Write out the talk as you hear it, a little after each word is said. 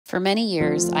For many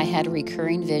years, I had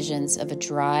recurring visions of a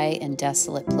dry and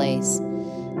desolate place,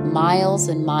 miles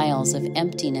and miles of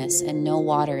emptiness and no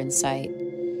water in sight.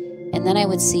 And then I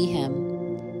would see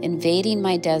him, invading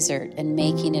my desert and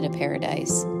making it a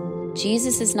paradise.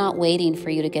 Jesus is not waiting for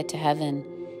you to get to heaven.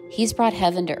 He's brought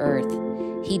heaven to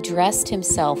earth. He dressed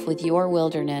himself with your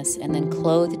wilderness and then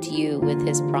clothed you with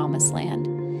his promised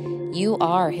land. You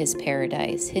are his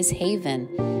paradise, his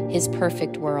haven, his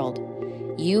perfect world.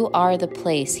 You are the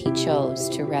place he chose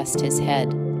to rest his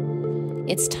head.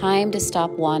 It's time to stop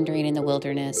wandering in the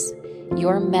wilderness.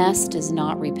 Your mess does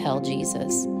not repel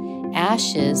Jesus.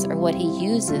 Ashes are what he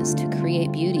uses to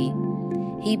create beauty.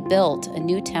 He built a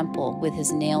new temple with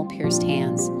his nail-pierced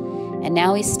hands, and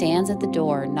now he stands at the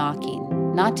door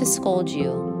knocking, not to scold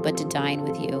you, but to dine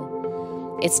with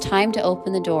you. It's time to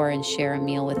open the door and share a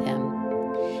meal with him.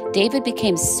 David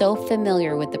became so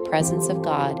familiar with the presence of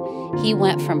God, he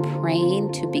went from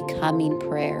praying to becoming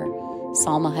prayer.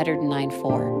 Psalm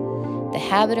 109:4. The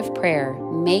habit of prayer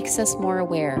makes us more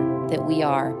aware that we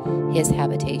are his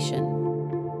habitation.